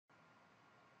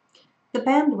The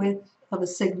bandwidth of a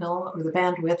signal or the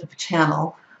bandwidth of a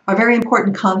channel are very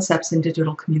important concepts in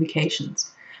digital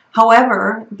communications.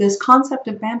 However, this concept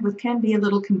of bandwidth can be a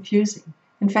little confusing.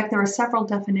 In fact, there are several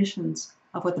definitions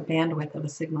of what the bandwidth of a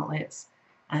signal is,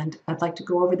 and I'd like to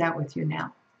go over that with you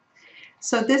now.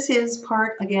 So this is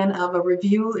part, again, of a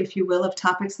review, if you will, of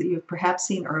topics that you've perhaps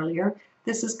seen earlier.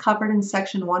 This is covered in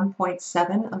section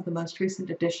 1.7 of the most recent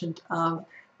edition of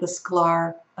the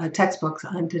SCLAR textbooks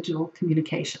on digital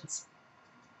communications.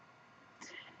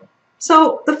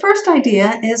 So the first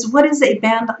idea is, what is a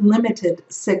band-limited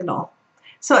signal?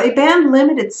 So a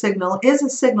band-limited signal is a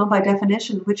signal by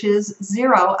definition which is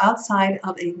zero outside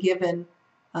of a given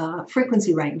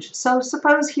frequency range. So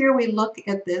suppose here we look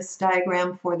at this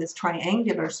diagram for this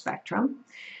triangular spectrum,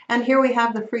 and here we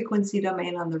have the frequency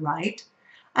domain on the right.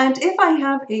 And if I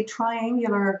have a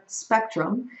triangular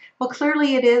spectrum, well,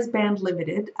 clearly it is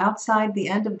band-limited. Outside the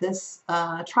end of this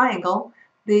triangle,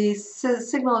 the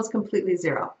signal is completely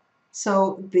zero.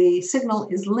 So the signal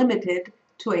is limited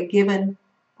to a given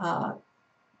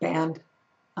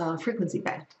frequency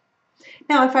band.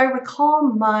 Now, if I recall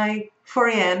my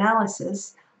Fourier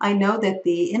analysis, I know that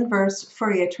the inverse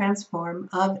Fourier transform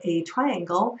of a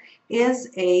triangle is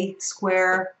a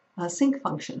square sinc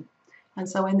function. And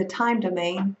so in the time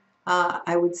domain,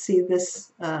 I would see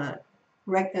this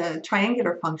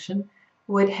triangular function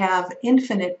would have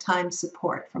infinite time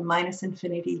support from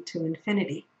 -infinity to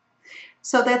infinity.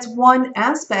 So that's one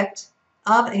aspect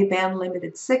of a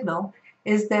band-limited signal,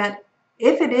 is that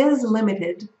if it is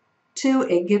limited to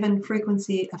a given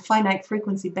frequency, a finite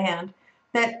frequency band,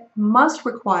 that must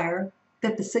require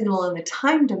that the signal in the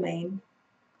time domain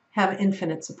have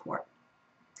infinite support.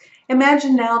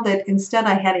 Imagine now that instead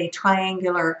I had a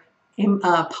triangular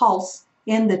pulse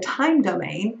in the time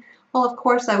domain. Well, of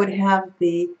course, I would have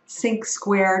the sinc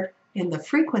squared in the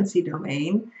frequency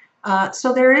domain.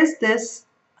 So there is this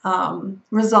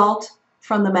result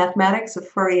from the mathematics of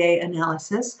Fourier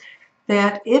analysis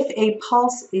that if a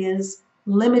pulse is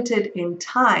limited in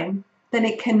time, then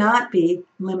it cannot be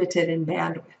limited in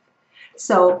bandwidth.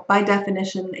 So by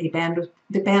definition,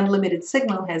 the band-limited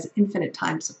signal has infinite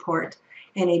time support,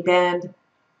 and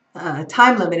a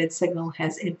time-limited signal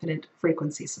has infinite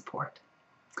frequency support.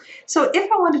 So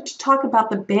if I wanted to talk about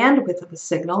the bandwidth of a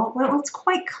signal, well, it's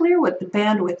quite clear what the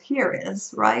bandwidth here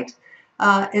is, right?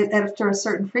 After a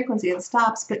certain frequency it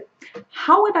stops, but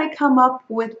how would I come up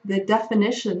with the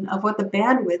definition of what the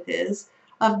bandwidth is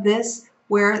of this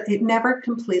where it never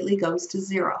completely goes to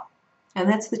zero? And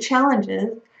that's the challenge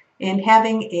in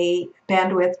having a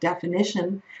bandwidth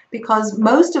definition, because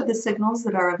most of the signals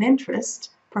that are of interest,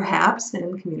 perhaps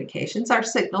in communications, are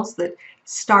signals that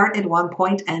start at one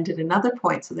point, end at another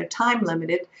point, so they're time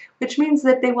limited, which means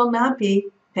that they will not be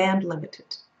band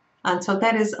limited. And so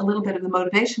that is a little bit of the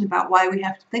motivation about why we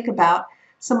have to think about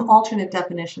some alternate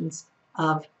definitions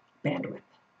of bandwidth.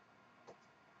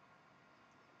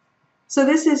 So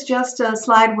this is just a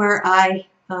slide where I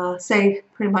say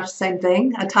pretty much the same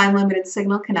thing. A time-limited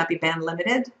signal cannot be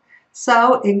band-limited.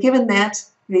 So given that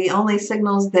the only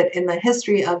signals that in the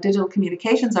history of digital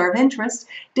communications are of interest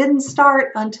didn't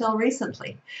start until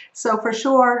recently. So for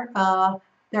sure,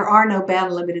 there are no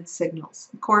band-limited signals.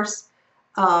 Of course,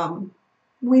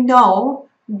 we know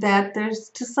that there's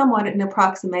to somewhat an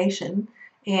approximation,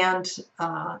 and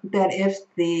that if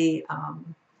the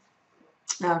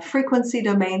frequency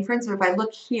domain, for instance, if I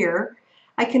look here,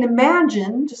 I can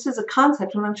imagine, just as a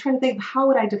concept, when I'm trying to think of how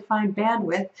would I define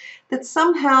bandwidth, that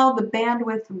somehow the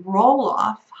bandwidth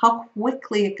roll-off, how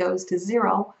quickly it goes to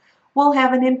zero, will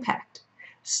have an impact.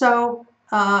 So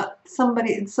the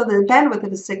bandwidth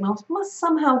of a signal must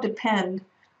somehow depend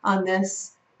on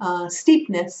this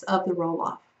steepness of the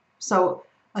roll-off. So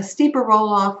a steeper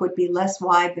roll-off would be less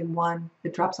wide than one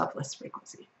that drops off less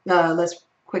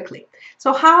quickly.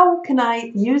 So how can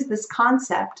I use this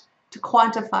concept to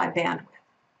quantify bandwidth,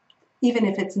 even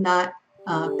if it's not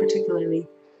particularly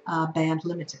band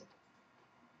limited?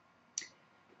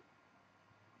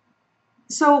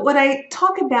 So what I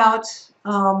talk about,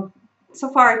 so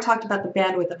far I talked about the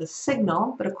bandwidth of a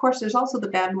signal, but of course there's also the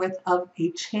bandwidth of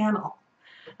a channel.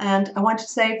 And I want to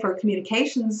say for a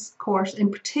communications course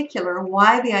in particular,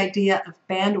 why the idea of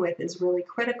bandwidth is really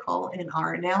critical in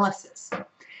our analysis.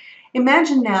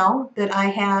 Imagine now that I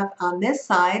have on this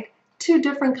side two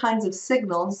different kinds of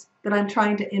signals that I'm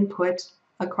trying to input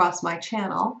across my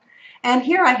channel. And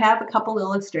here I have a couple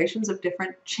illustrations of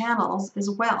different channels as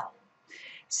well.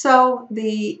 So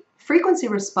the frequency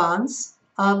response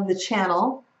of the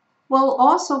channel will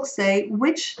also say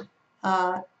which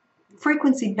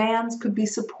frequency bands could be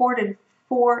supported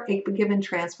for a given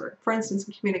transfer. For instance,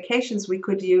 in communications, we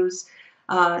could use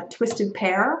twisted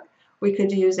pair, we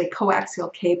could use a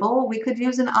coaxial cable, we could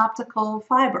use an optical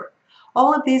fiber.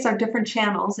 All of these are different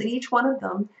channels, and each one of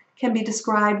them can be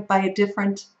described by a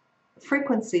different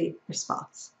frequency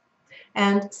response.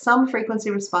 And some frequency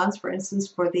response, for instance,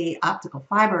 for the optical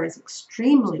fiber is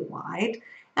extremely wide,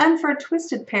 and for a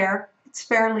twisted pair, it's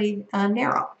fairly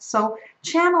narrow. So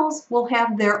channels will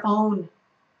have their own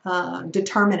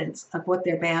determinants of what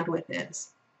their bandwidth is.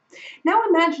 Now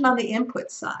imagine on the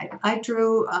input side, I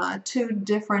drew two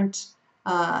different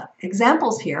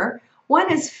examples here. One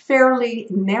is fairly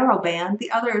narrow band,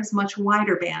 the other is much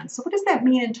wider band. So what does that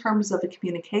mean in terms of a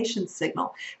communication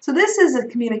signal? So this is a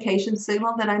communication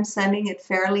signal that I'm sending at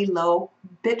fairly low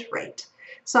bit rate.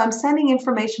 So I'm sending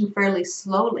information fairly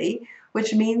slowly,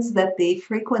 which means that the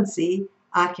frequency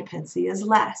occupancy is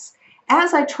less.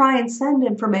 As I try and send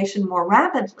information more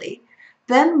rapidly,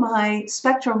 then my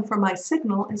spectrum for my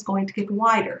signal is going to get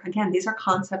wider. Again, these are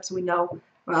concepts we know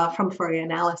from Fourier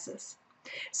analysis.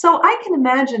 So I can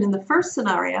imagine in the first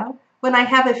scenario, when I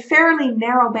have a fairly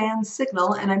narrow band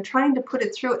signal and I'm trying to put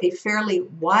it through a fairly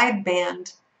wide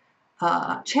band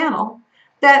channel,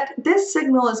 that this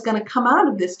signal is going to come out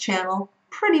of this channel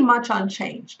pretty much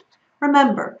unchanged.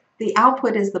 Remember, the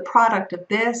output is the product of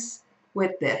this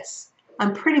with this.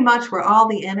 I'm pretty much where all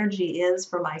the energy is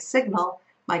for my signal.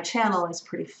 My channel is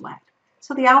pretty flat.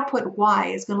 So the output Y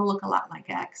is going to look a lot like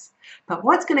X. But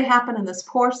what's going to happen in this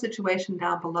poor situation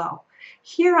down below?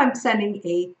 Here I'm sending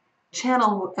a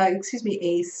channel,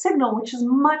 a signal which is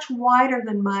much wider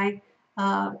than my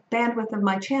bandwidth of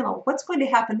my channel. What's going to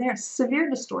happen there? Severe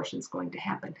distortion is going to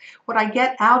happen. What I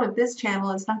get out of this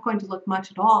channel is not going to look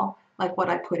much at all like what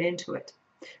I put into it.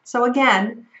 So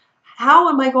again, how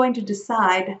am I going to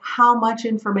decide how much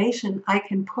information I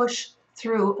can push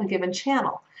through a given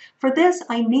channel? For this,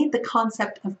 I need the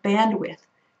concept of bandwidth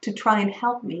to try and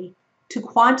help me to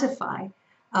quantify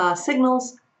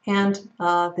signals and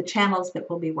the channels that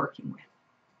we'll be working with.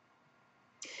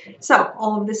 So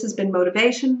all of this has been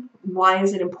motivation. Why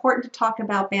is it important to talk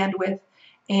about bandwidth?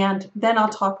 And then I'll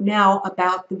talk now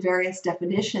about the various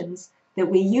definitions that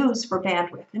we use for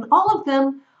bandwidth. And all of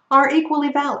them are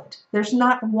equally valid. There's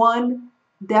not one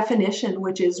definition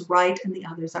which is right and the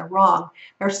others are wrong.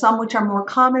 There are some which are more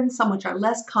common, some which are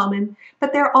less common,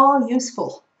 but they're all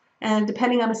useful. And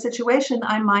depending on a situation,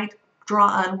 I might draw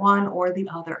on one or the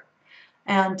other.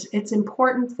 And it's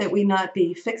important that we not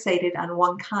be fixated on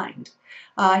one kind.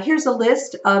 Here's a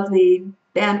list of the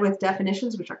bandwidth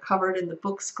definitions which are covered in the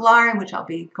book Sklar, and which I'll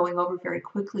be going over very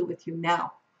quickly with you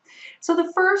now. So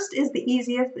the first is the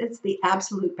easiest, it's the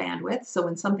absolute bandwidth. So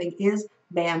when something is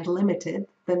band limited,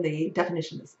 then the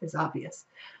definition is obvious.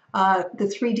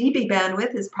 The 3 dB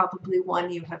bandwidth is probably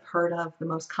one you have heard of, the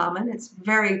most common. It's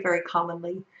very, very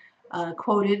commonly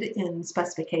quoted in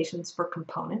specifications for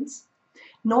components.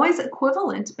 Noise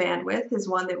equivalent bandwidth is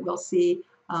one that we'll see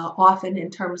often in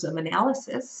terms of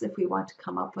analysis. If we want to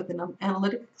come up with an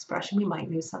analytic expression, we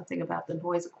might know something about the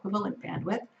noise equivalent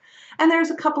bandwidth. And there's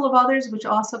a couple of others which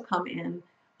also come in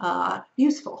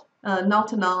useful. Null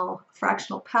Denol,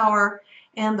 fractional power,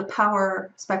 and the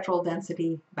power spectral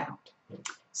density bound.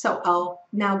 So I'll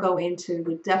now go into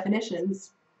the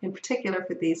definitions in particular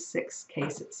for these 6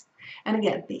 cases. And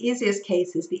again, the easiest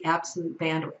case is the absolute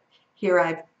bandwidth. Here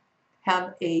I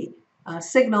have a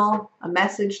signal, a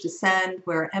message to send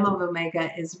where m of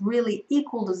omega is really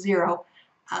equal to 0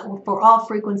 for all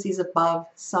frequencies above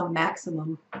some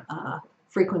maximum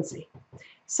frequency.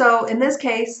 So in this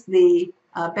case, the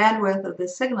bandwidth of the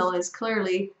signal is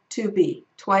clearly 2b,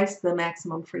 twice the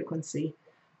maximum frequency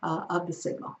of the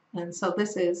signal. And so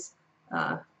this is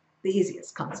the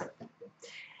easiest concept.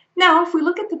 Now, if we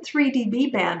look at the 3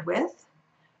 dB bandwidth,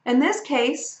 in this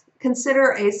case,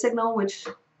 consider a signal which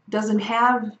doesn't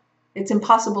have, it's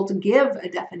impossible to give a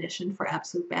definition for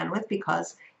absolute bandwidth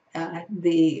because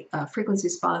the frequency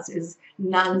response is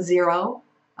non-zero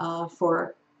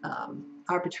for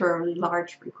arbitrarily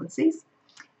large frequencies.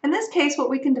 In this case, what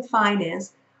we can define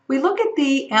is we look at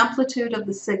the amplitude of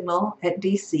the signal at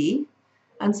DC,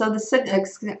 and so the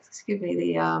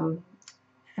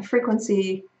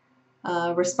frequency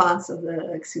response of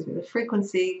the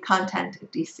frequency content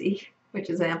at DC, which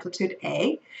is amplitude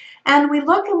A, and we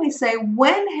look and we say,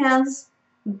 when has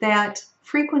that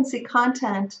frequency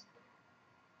content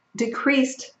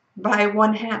decreased by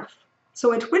 1/2?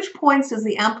 So at which points does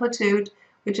the amplitude,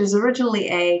 which is originally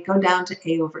A, go down to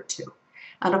A over 2?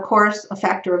 And of course, a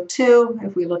factor of 2,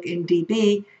 if we look in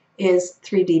dB, is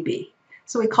 3 dB.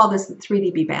 So we call this the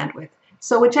 3 dB bandwidth.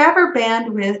 So whichever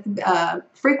bandwidth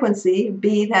frequency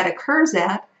B that occurs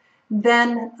at,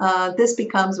 then this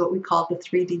becomes what we call the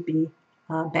 3 dB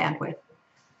bandwidth.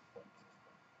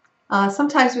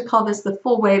 Sometimes we call this the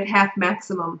full wave half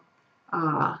maximum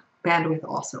bandwidth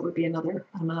also, would be another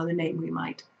name we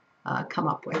might come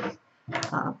up with.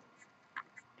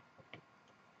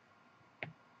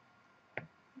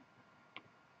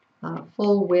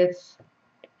 Full width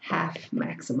half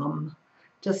maximum,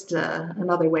 just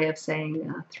another way of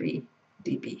saying 3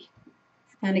 dB.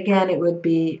 And again, it would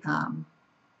be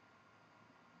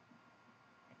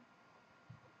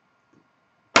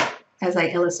as I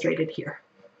illustrated here.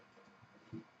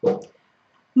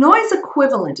 Noise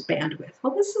equivalent bandwidth.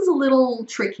 Well, this is a little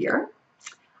trickier.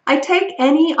 I take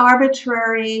any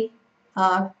arbitrary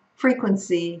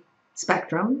frequency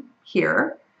spectrum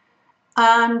here,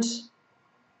 and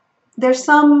there's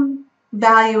some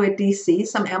value at DC,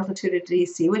 some amplitude at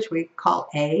DC, which we call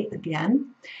A again.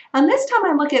 And this time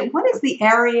I look at what is the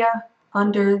area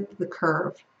under the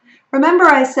curve. Remember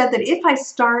I said that if I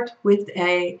start with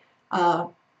a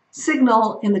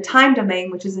signal in the time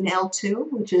domain, which is an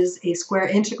L2, which is a square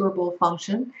integrable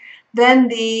function, then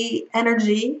the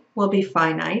energy will be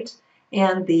finite,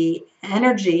 and the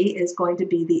energy is going to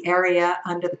be the area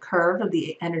under the curve of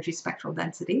the energy spectral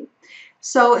density.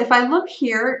 So if I look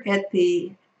here at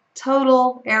the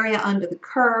total area under the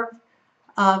curve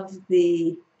of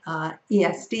the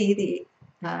ESD, the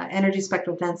energy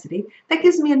spectral density, that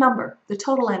gives me a number, the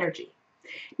total energy.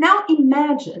 Now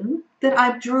imagine that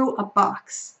I drew a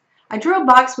box. I drew a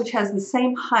box which has the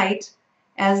same height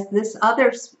as this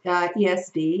other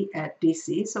ESD at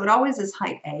DC, so it always is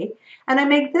height A, and I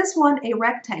make this one a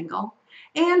rectangle,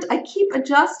 and I keep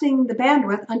adjusting the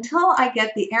bandwidth until I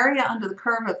get the area under the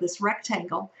curve of this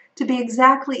rectangle to be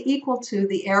exactly equal to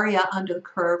the area under the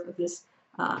curve of this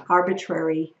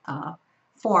arbitrary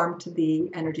form to the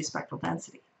energy spectral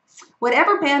density.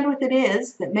 Whatever bandwidth it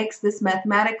is that makes this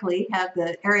mathematically have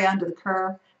the area under the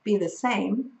curve be the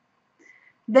same,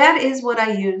 that is what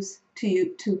I use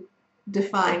to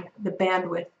define the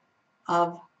bandwidth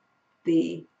of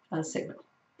the signal.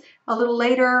 A little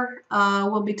later,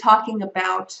 we'll be talking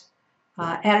about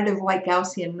additive white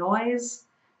Gaussian noise,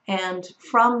 and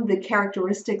from the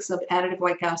characteristics of additive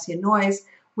white Gaussian noise,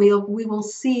 we will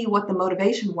see what the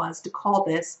motivation was to call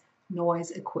this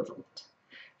noise equivalent.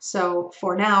 So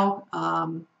for now,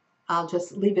 I'll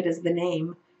just leave it as the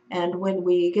name, and when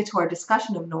we get to our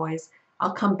discussion of noise,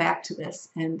 I'll come back to this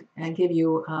and give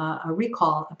you a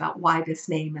recall about why this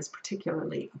name is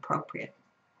particularly appropriate.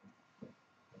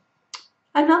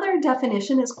 Another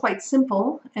definition is quite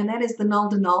simple, and that is the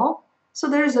Null Denol. So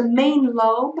there's a main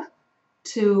lobe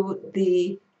to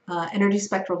the energy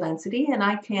spectral density, and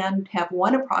I can have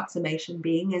one approximation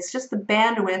being is just the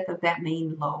bandwidth of that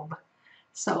main lobe.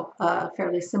 So a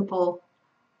fairly simple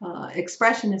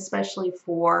expression, especially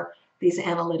for these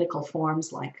analytical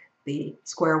forms like the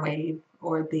square wave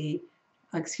or the,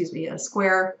 a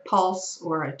square pulse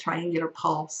or a triangular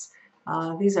pulse.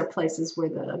 These are places where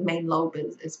the main lobe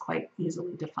is quite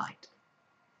easily defined.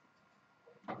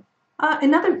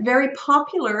 Another very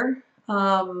popular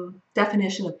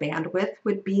definition of bandwidth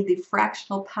would be the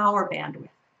fractional power bandwidth.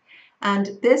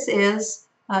 And this is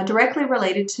directly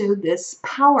related to this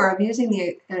power of using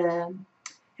the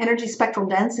energy spectral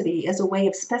density as a way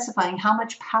of specifying how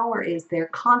much power is there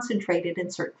concentrated in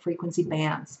certain frequency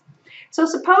bands. So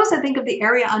suppose I think of the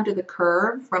area under the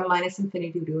curve from minus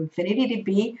infinity to infinity to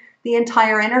be the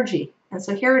entire energy. And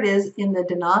so here it is in the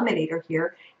denominator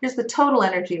here. Here's the total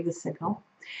energy of the signal.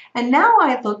 And now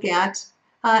I look at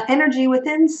energy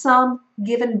within some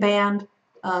given band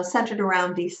centered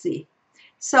around DC.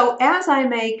 So as I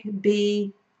make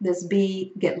this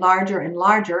B get larger and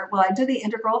larger, well, I do the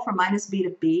integral from minus B to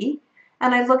B,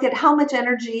 and I look at how much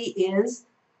energy is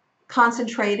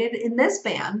concentrated in this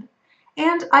band,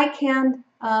 and I can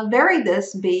vary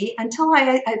this B until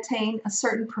I attain a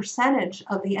certain percentage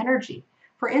of the energy.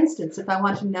 For instance, if I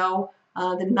want to know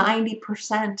the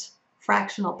 90%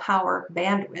 fractional power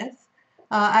bandwidth,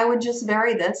 I would just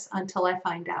vary this until I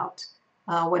find out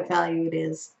what value it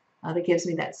is that gives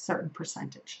me that certain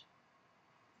percentage.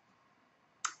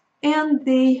 And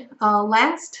the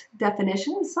last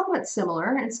definition is somewhat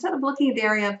similar. Instead of looking at the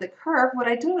area of the curve, what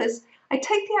I do is I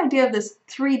take the idea of this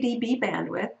 3 dB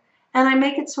bandwidth and I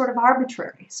make it sort of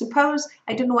arbitrary. Suppose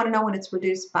I didn't want to know when it's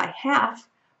reduced by half,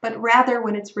 but rather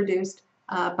when it's reduced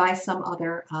by some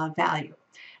other value.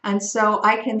 And so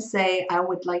I can say I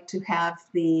would like to have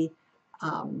the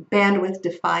bandwidth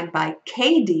defined by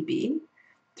k dB.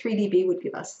 3 dB would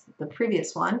give us the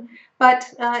previous one,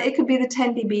 but it could be the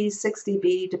 10 dB, 6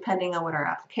 dB, depending on what our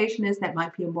application is. That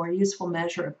might be a more useful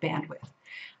measure of bandwidth.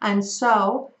 And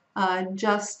so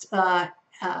just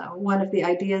one of the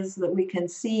ideas that we can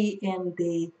see in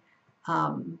the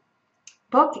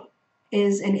book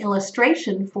is an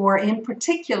illustration for, in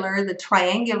particular, the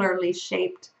triangularly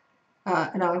shaped,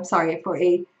 for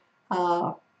a,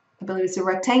 I believe it's a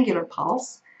rectangular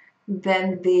pulse.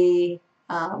 Then the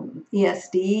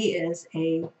ESD is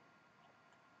I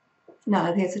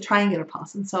think it's a triangular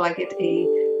pulse, and so I get a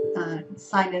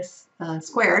sinus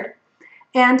squared.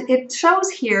 And it shows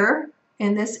here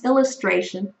in this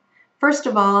illustration, first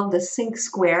of all, the sinc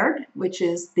squared, which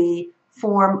is the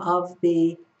form of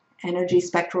the energy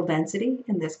spectral density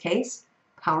in this case.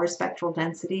 Power spectral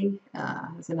density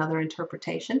is another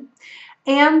interpretation.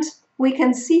 And we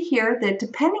can see here that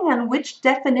depending on which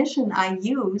definition I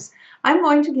use, I'm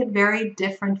going to get very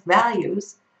different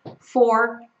values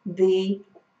for the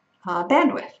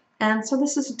bandwidth. And so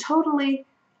this is totally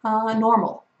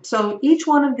normal. So each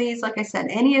one of these, like I said,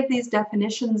 any of these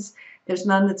definitions, there's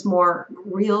none that's more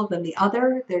real than the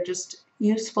other. They're just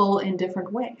useful in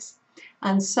different ways.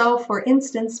 And so, for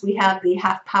instance, we have the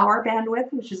half power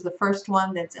bandwidth, which is the first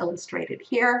one that's illustrated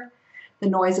here. The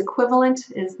noise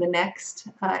equivalent is the next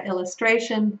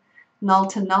illustration. Null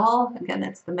to null, again,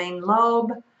 that's the main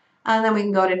lobe. And then we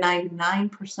can go to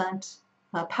 99%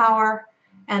 power.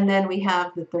 And then we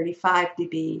have the 35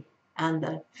 dB and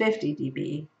the 50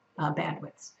 dB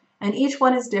bandwidths. And each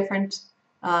one is different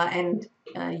and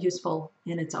useful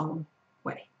in its own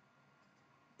way.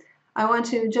 I want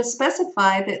to just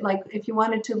specify that, like, if you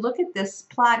wanted to look at this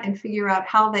plot and figure out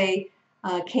how they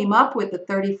came up with the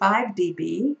 35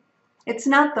 dB, it's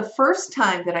not the first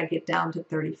time that I get down to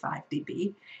 35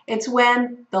 dB. It's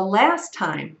when the last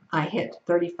time I hit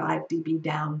 35 dB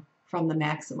down from the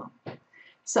maximum.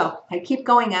 So I keep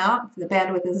going out. The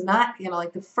bandwidth is not,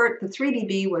 like the 3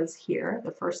 dB was here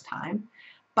the first time,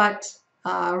 but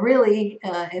really,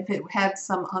 if it had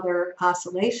some other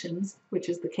oscillations, which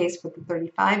is the case for the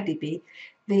 35 dB,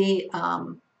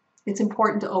 it's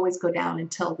important to always go down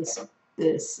until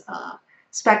this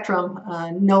spectrum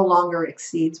no longer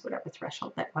exceeds whatever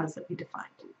threshold that was that we defined.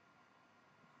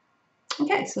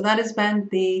 Okay, so that has been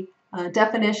the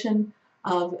definition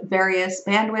of various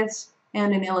bandwidths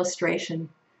and an illustration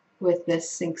with this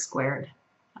sinc squared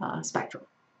spectrum.